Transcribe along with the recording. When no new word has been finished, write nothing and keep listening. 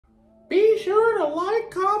Be sure to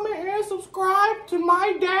like, comment, and subscribe to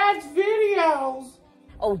my dad's videos.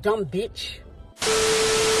 Oh, dumb bitch.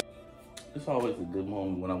 It's always a good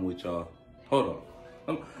moment when I'm with y'all. Hold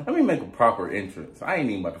on. Let me make a proper entrance. I ain't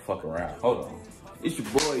even about to fuck around. Hold on. It's your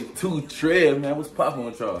boy, 2 Trev, man. What's poppin'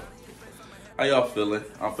 with y'all? How y'all feeling?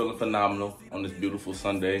 I'm feeling phenomenal on this beautiful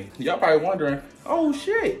Sunday. Y'all probably wondering, oh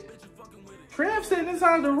shit, Trev sitting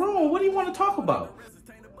inside the room. What do you want to talk about?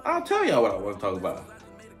 I'll tell y'all what I want to talk about.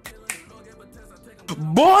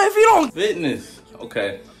 Boy, if you don't... Fitness.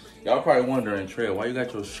 Okay. Y'all probably wondering, Trev, why you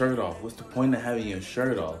got your shirt off? What's the point of having your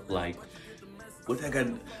shirt off? Like, what that got?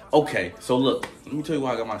 Okay, so look, let me tell you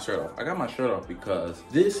why I got my shirt off. I got my shirt off because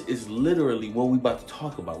this is literally what we about to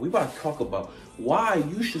talk about. We about to talk about why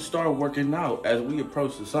you should start working out as we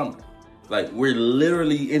approach the summer. Like, we're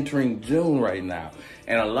literally entering June right now.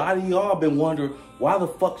 And a lot of y'all been wondering, why the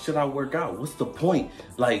fuck should I work out? What's the point?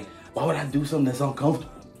 Like, why would I do something that's uncomfortable?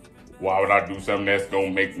 Why would I do something that's gonna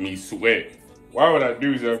make me sweat? Why would I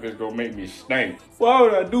do something that's gonna make me stink? Why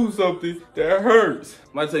would I do something that hurts?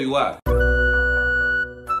 I'm gonna tell you why.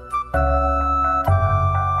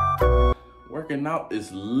 Working out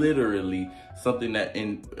is literally something that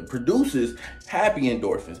produces happy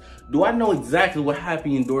endorphins. Do I know exactly what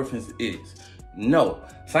happy endorphins is? No.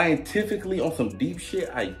 Scientifically, on some deep shit,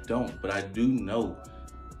 I don't. But I do know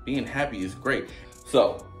being happy is great.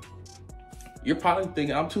 So, you're probably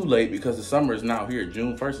thinking I'm too late because the summer is now here.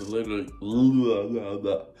 June 1st is literally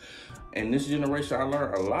And this generation, I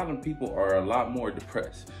learned a lot of people are a lot more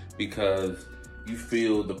depressed because you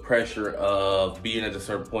feel the pressure of being at a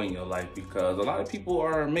certain point in your life, because a lot of people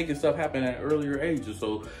are making stuff happen at earlier ages.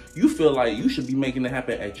 So you feel like you should be making it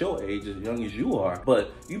happen at your age, as young as you are.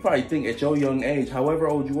 But you probably think at your young age, however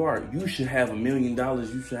old you are, you should have $1 million.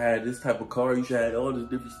 You should have this type of car. You should have all this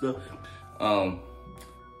different stuff.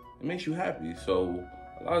 It makes you happy. So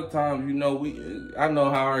a lot of times, you know, I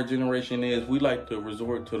know how our generation is. We like to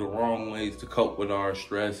resort to the wrong ways to cope with our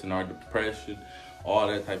stress and our depression, all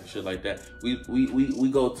that type of shit like that. We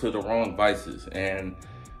go to the wrong vices, and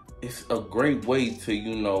it's a great way to,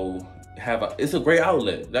 you know, it's a great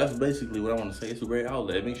outlet. That's basically what I want to say. It's a great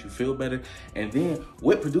outlet. It makes you feel better. And then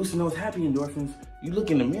with producing those happy endorphins, you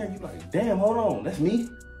look in the mirror, you're like, damn, hold on, that's me.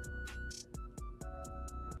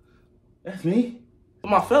 That's me.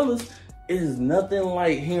 My fellas, it is nothing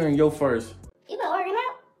like hearing your first, You been working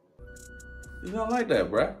out? you don't like that,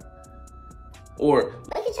 bruh. Or,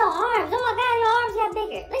 Look at your arms. Oh my God, your arms got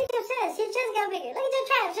bigger. Look at your chest. Your chest got bigger. Look at your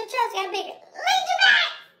traps. Your chest got bigger. Look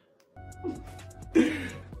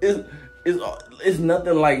at your back. it's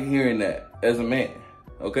nothing like hearing that as a man,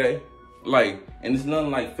 okay? Like, and it's nothing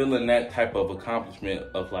like feeling that type of accomplishment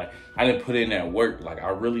of like, I didn't put in that work. Like, I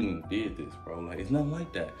really did this, bro. Like, it's nothing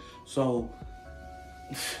like that. So,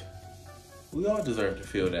 we all deserve to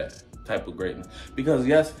feel that type of greatness. Because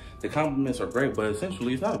yes, the compliments are great, but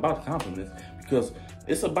essentially it's not about the compliments, because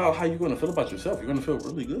it's about how you're gonna feel about yourself. You're gonna feel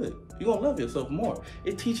really good. You're gonna love yourself more.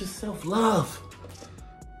 It teaches self-love.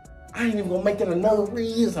 I ain't even gonna make it another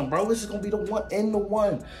reason, bro. This is gonna be the one and the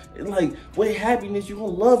one. Like, with happiness, you're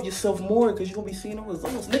gonna love yourself more because you're gonna be seeing the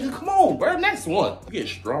results. Nigga, come on, bro. Next one. You get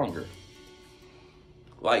stronger.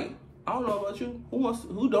 Like, I don't know about you.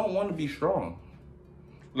 Who don't want to be strong?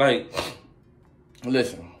 Like,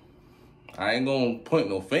 listen, I ain't gonna point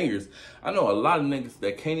no fingers. I know a lot of niggas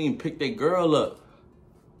that can't even pick their girl up.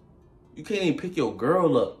 You can't even pick your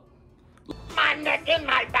girl up. My neck and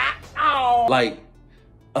my back. Oh. Like,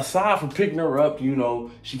 aside from picking her up, you know,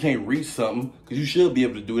 she can't reach something, because you should be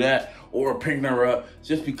able to do that. Or picking her up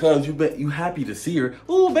just because you happy to see her.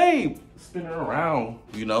 Ooh, babe, spin her around,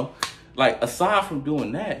 you know. Like, aside from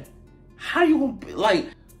doing that, how you gonna be, like,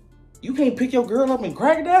 you can't pick your girl up and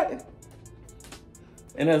crack that?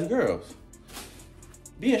 And as girls,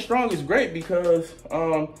 being strong is great because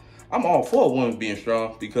I'm all for a woman being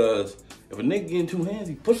strong, because if a nigga get in 2 hands,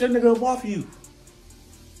 he push that nigga up off you.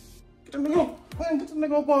 Get that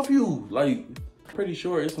nigga up off you. Like, pretty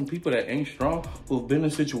sure there's some people that ain't strong who've been in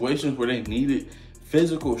situations where they needed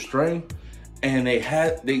physical strength, and they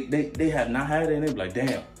have not had it, and they be like,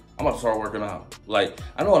 damn, I'm about to start working out. Like,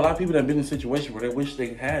 I know a lot of people that have been in situations where they wish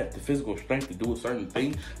they had the physical strength to do a certain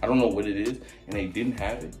thing. I don't know what it is, and they didn't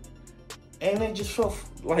have it. And they just felt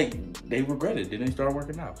like they regret it. Then they start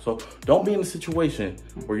working out. So don't be in a situation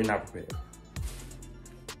where you're not prepared.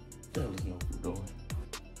 Tell us know what we're doing.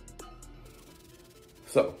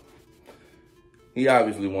 So, he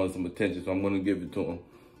obviously wanted some attention, so I'm gonna give it to him.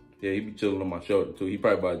 Yeah, he be chilling on my shoulder too. He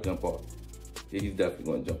probably about to jump off. Yeah, he's definitely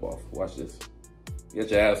gonna jump off. Watch this. Get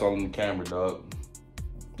your ass all in the camera, dog.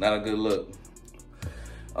 Not a good look.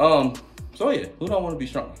 So yeah, who don't want to be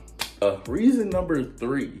strong? Reason number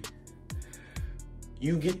 3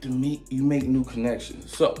 you get to meet, you make new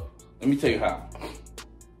connections. So, let me tell you how.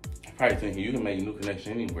 You're probably thinking you can make new connections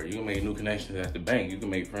anywhere. You can make new connections at the bank. You can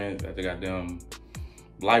make friends at the goddamn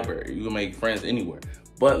library. You can make friends anywhere.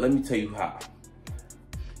 But let me tell you how.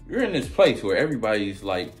 You're in this place where everybody's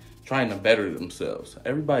like trying to better themselves.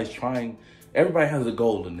 Everybody has a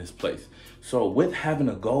goal in this place. So with having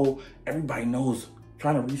a goal, everybody knows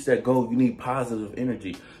trying to reach that goal, you need positive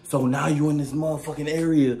energy. So now you're in this motherfucking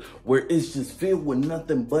area where it's just filled with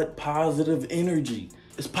nothing but positive energy.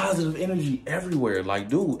 It's positive energy everywhere. Like,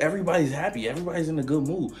 dude, everybody's happy. Everybody's in a good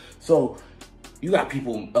mood. So you got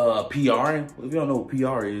people PRing. If you don't know what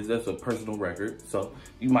PR is, that's a personal record. So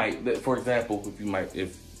you might, for example, if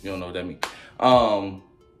you don't know what that means.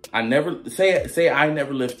 I never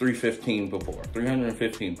lift 315 before,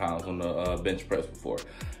 315 pounds on the bench press before.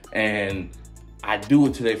 And I do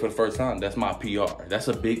it today for the first time. That's my PR. That's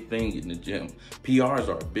a big thing in the gym. PRs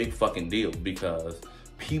are a big fucking deal because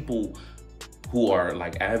people who are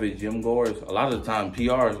like avid gym goers, a lot of the time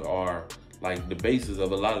PRs are like the basis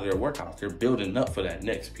of a lot of their workouts. They're building up for that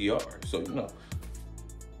next PR. So, you know,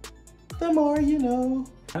 the more you know.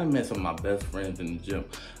 I met some of my best friends in the gym.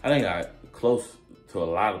 I think I got close to a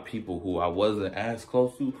lot of people who I wasn't as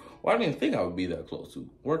close to, or I didn't think I would be that close to,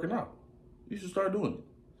 working out. You should start doing it.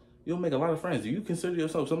 You'll make a lot of friends. If you consider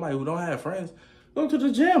yourself somebody who don't have friends, go to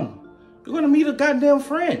the gym. You're gonna meet a goddamn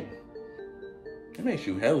friend. It makes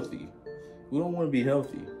you healthy. Who don't want to be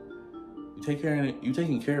healthy? You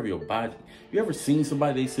taking care of your body. You ever seen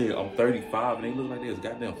somebody, they say, I'm 35, and they look like they're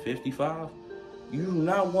goddamn 55? You do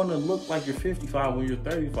not want to look like you're 55 when you're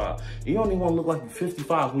 35. You don't even want to look like you're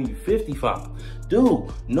 55 when you're 55.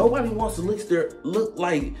 Dude, nobody wants to look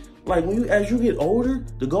like as you get older,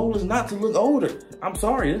 the goal is not to look older. I'm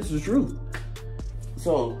sorry, this is the truth.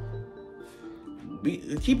 So,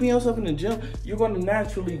 keeping yourself in the gym, you're going to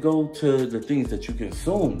naturally go to the things that you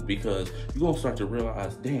consume because you're going to start to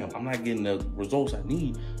realize, damn, I'm not getting the results I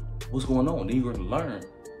need. What's going on? Then you're going to learn.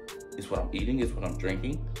 It's what I'm eating, it's what I'm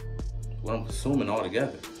drinking, what I'm consuming all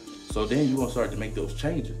together. So then you're gonna start to make those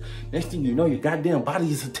changes. Next thing you know, your goddamn body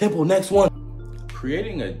is a temple. Next one.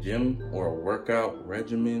 Creating a gym or a workout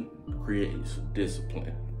regimen creates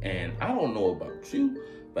discipline. And I don't know about you,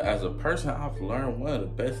 but as a person, I've learned one of the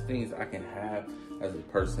best things I can have as a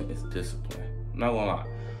person is discipline. I'm not gonna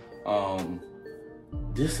lie.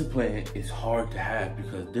 Discipline is hard to have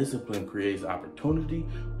because discipline creates opportunity,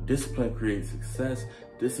 discipline creates success,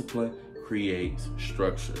 discipline creates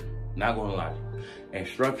structure. Not gonna lie. And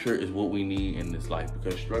structure is what we need in this life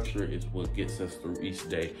because structure is what gets us through each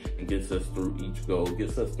day and gets us through each goal,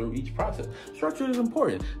 gets us through each process. Structure is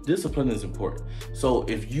important. Discipline is important. So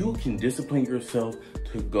if you can discipline yourself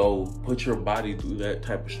to go put your body through that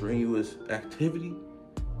type of strenuous activity,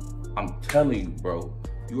 I'm telling you, bro,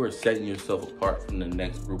 you are setting yourself apart from the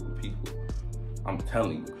next group of people. I'm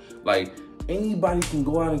telling you. Like, anybody can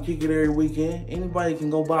go out and kick it every weekend. Anybody can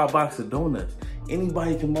go buy a box of donuts.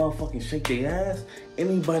 Anybody can motherfucking shake their ass.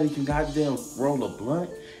 Anybody can goddamn roll a blunt.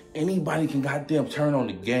 Anybody can goddamn turn on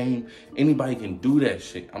the game. Anybody can do that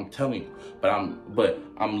shit. I'm telling you. But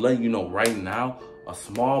I'm letting you know right now, a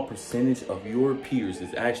small percentage of your peers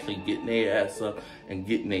is actually getting their ass up and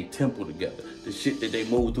getting their temple together. The shit that they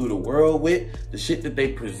move through the world with, the shit that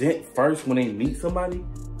they present first when they meet somebody.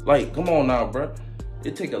 Like, come on now, bro.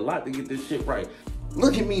 It take a lot to get this shit right.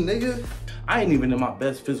 Look at me, nigga. I ain't even in my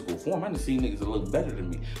best physical form. I done seen niggas that look better than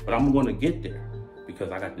me, but I'm gonna get there because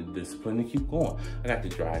I got the discipline to keep going. I got the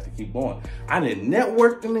drive to keep going. I done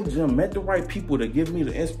networked in the gym, met the right people to give me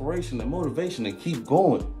the inspiration, the motivation to keep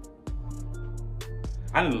going.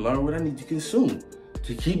 I done learn what I need to consume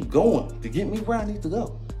to keep going, to get me where I need to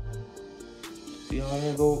go. See how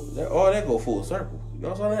that go? All that go full circle.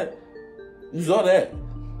 Y'all saw that? You saw that?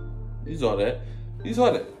 You saw that? You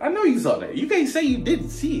saw that? I know you saw that. You can't say you didn't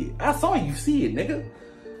see it. I saw you see it, nigga.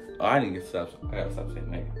 Oh, I didn't get to stop. I gotta stop saying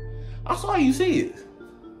nigga. I saw you see it.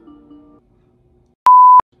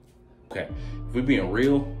 Okay, if we being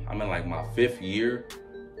real, I'm in like my 5th year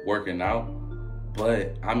working out,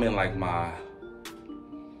 but I'm in like my,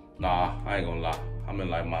 I ain't gonna lie. I'm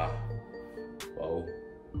in like my,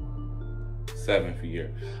 7th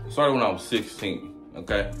year. I started when I was 16,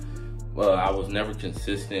 okay? Well, I was never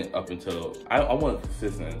consistent up until, I wasn't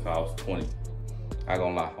consistent until I was 20. I ain't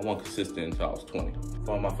gonna lie, I wasn't consistent until I was 20.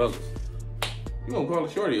 For all my fellas, you gonna call a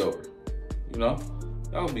shorty over, you know?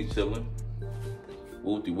 Y'all gonna be chilling,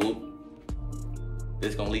 whoop-de-whoop.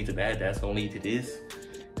 This gonna lead to that, that's gonna lead to this.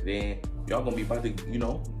 Then y'all gonna be about to, you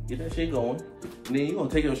know, get that shit going. And then you gonna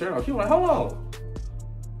take your shirt off. You like, hold on.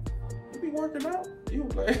 You be working out? You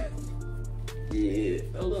like, yeah,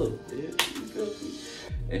 a little bit.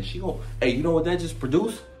 And she gon', hey, you know what that just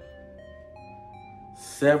produced?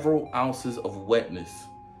 Several ounces of wetness.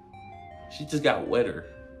 She just got wetter.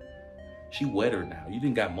 She wetter now. You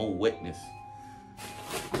done got more wetness.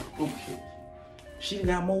 Okay. She done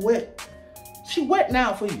got more wet. She wet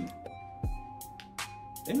now for you.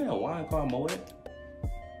 Isn't that wine called Moet?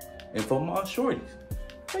 And for my shorties,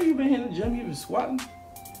 hey, you been in the gym, you been squatting.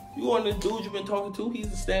 You on this dude you been talking to,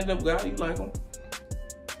 he's a stand-up guy, you like him.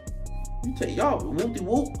 You take y'all,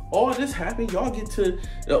 whoop-de-whoop, all this happened, y'all get to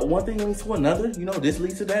one thing leads to another. You know, this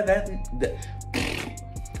leads to that.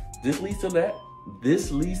 This leads to that.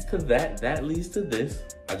 This leads to that leads to this.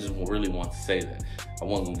 I just really want to say that. I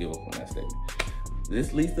wasn't gonna give up on that statement.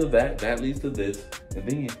 This leads to that leads to this. And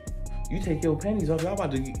then you take your panties off, y'all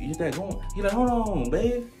about to get that going. You're like, hold on,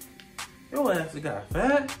 babe. Your ass got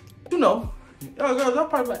fat. You know, y'all girls, I'm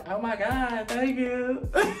probably like, oh my God, thank you.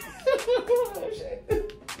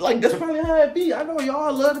 Like, that's probably how it be. I know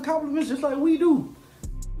y'all love the compliments just like we do.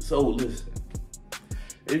 So listen,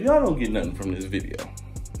 if y'all don't get nothing from this video,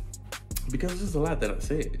 because there's a lot that I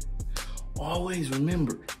said, always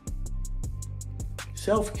remember,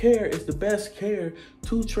 self-care is the best care.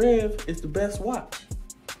 To Trev is the best watch.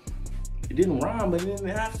 It didn't rhyme, but it didn't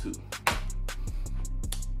have to.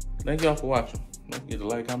 Thank y'all for watching. Don't forget to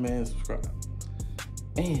like, comment, and subscribe.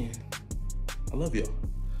 And I love y'all.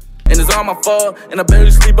 And it's all my fault, and I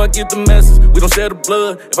barely sleep, I get the message. We don't share the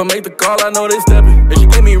blood, if I make the call, I know they stepping. And she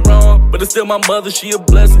get me wrong, but it's still my mother, she a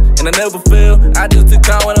blessing. And I never fail, I just took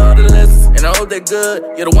time with all the lessons. And I hope they good,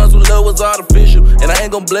 yeah, the ones who love was artificial. And I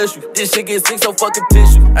ain't gon' bless you, this shit get sick, so fucking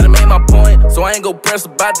tissue. I done made my point, so I ain't gon' press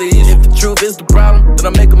about the issue. If the truth is the problem, then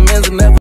I make amends and never